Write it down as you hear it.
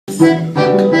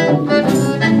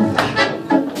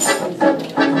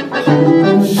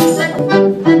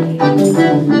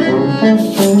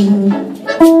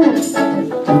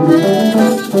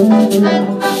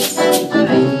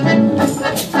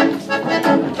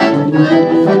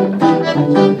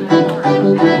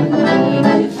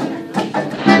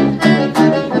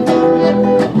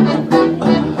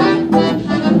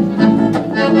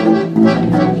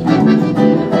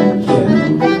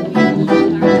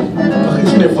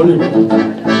Volume.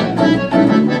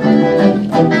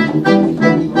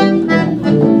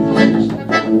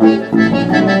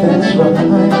 That's right.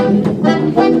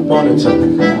 Monitor.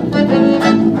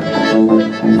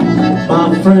 My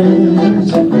friends,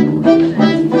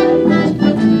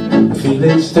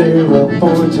 feelings they're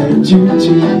appointed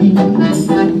duty,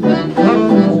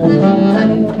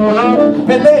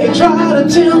 and they try to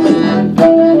tell me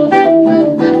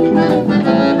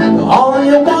all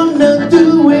you wanna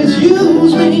do is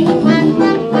use me.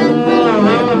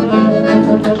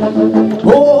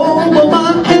 Oh, but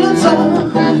my answer,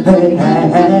 hey,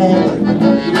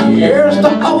 here's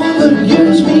the all the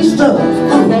use me stuff.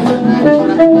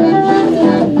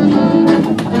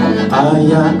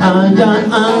 I'm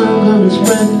gonna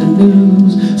spread the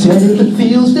news. Said if it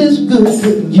feels this good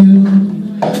with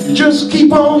you, just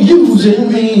keep on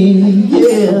using me,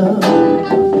 yeah,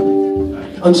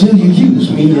 until you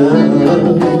use me up.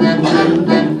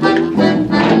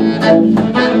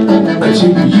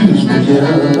 Until you use me up.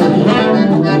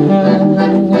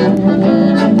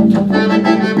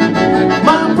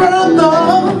 My brother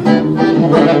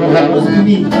was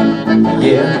me.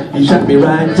 Yeah, he shut me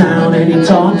right down and he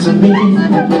talked to me.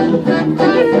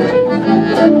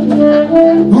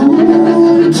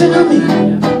 Ooh, tell me,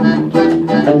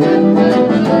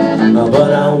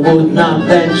 but I would not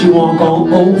let you walk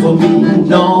all over me.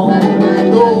 No,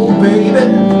 no, baby.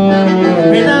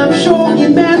 And I'm sure you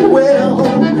meant well.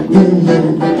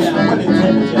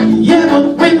 Yeah,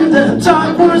 but when the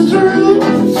talk was through,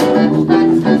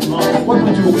 what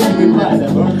would you reply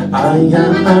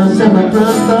that, I said, my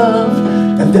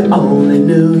brother, if they only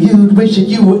knew, you'd wish that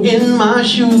you were in my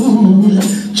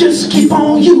shoes. Just keep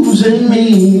on using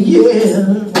me, yeah,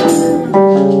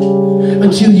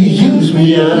 until you use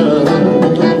me up.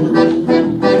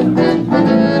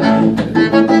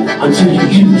 Until you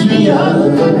use me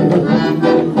up.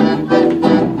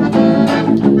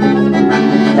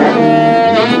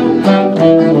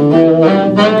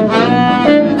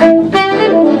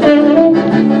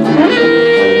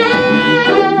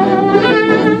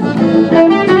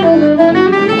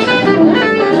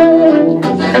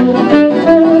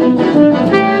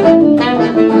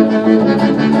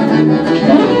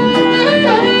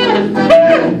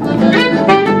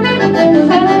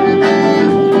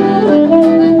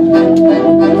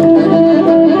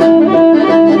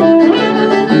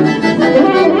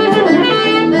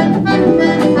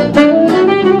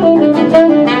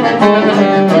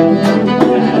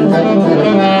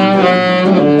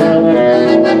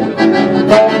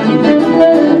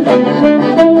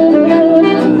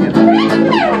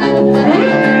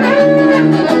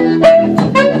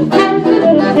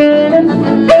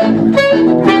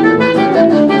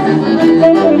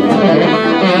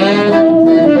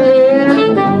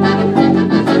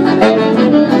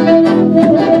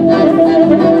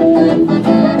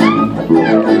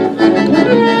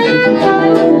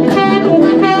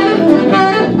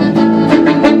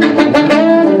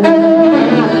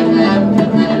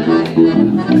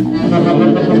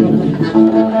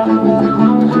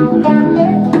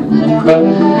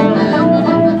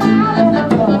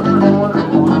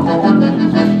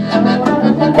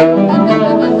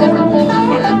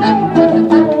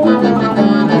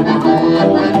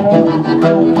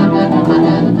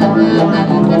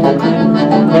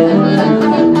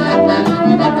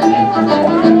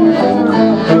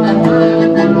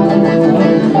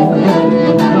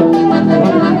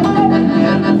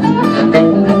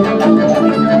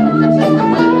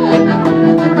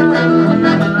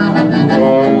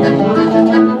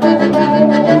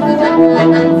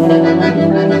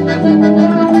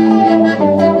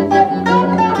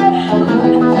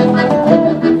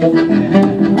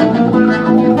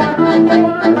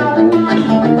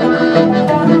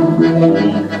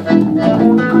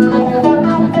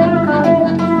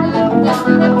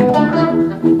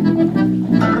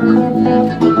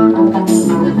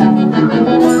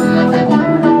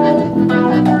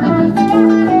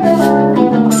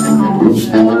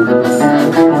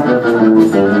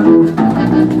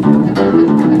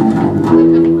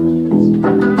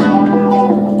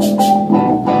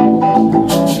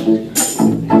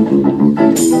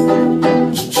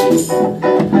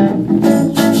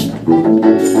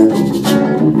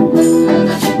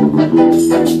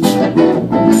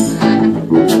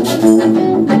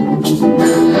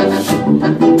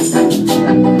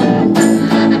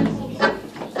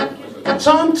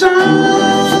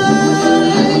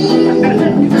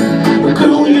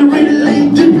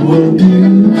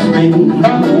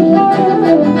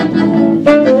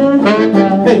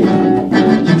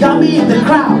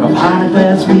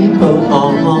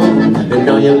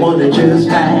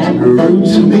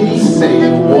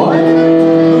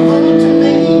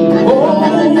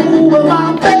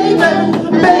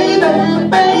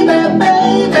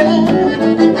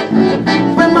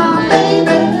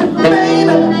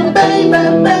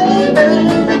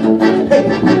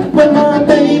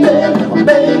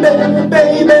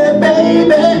 baby,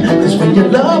 baby. Cause when you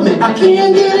love me, I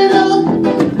can't get enough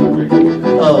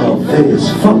of this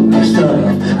funky stuff.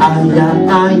 I'm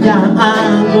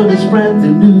gonna spread the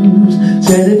news.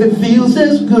 Said if it feels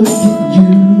as good to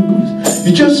use,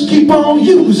 you just keep on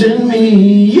using me,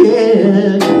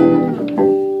 yeah,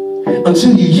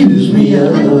 until you use me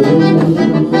up.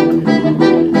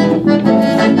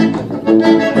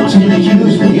 Until you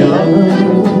use me up.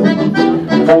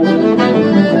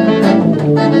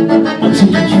 Until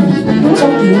you use me.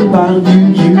 Talking about you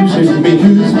using me.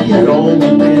 It all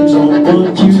depends on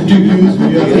what you do.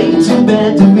 It ain't too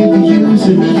bad to me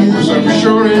using me. Cause I'm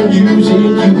sure I'm using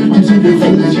you to do the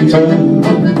things you do.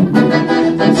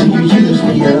 Until you use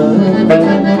me up.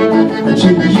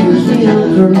 Until you use me up,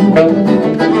 girl.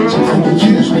 Until you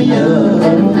use me up.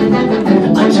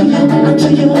 Until you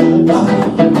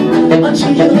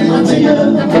use me up,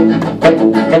 girl.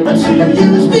 Until you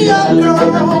use me up.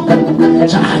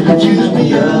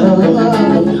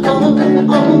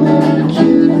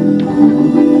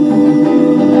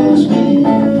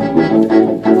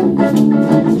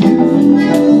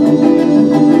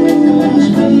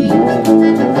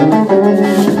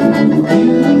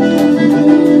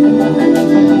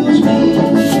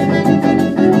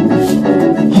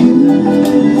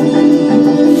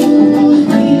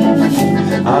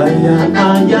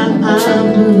 I'm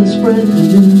gonna spread the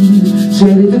news.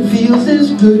 Said if it feels this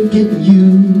good, get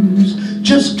used.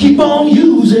 Just keep on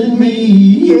using me,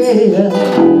 yeah,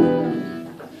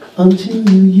 until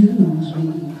you use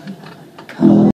me.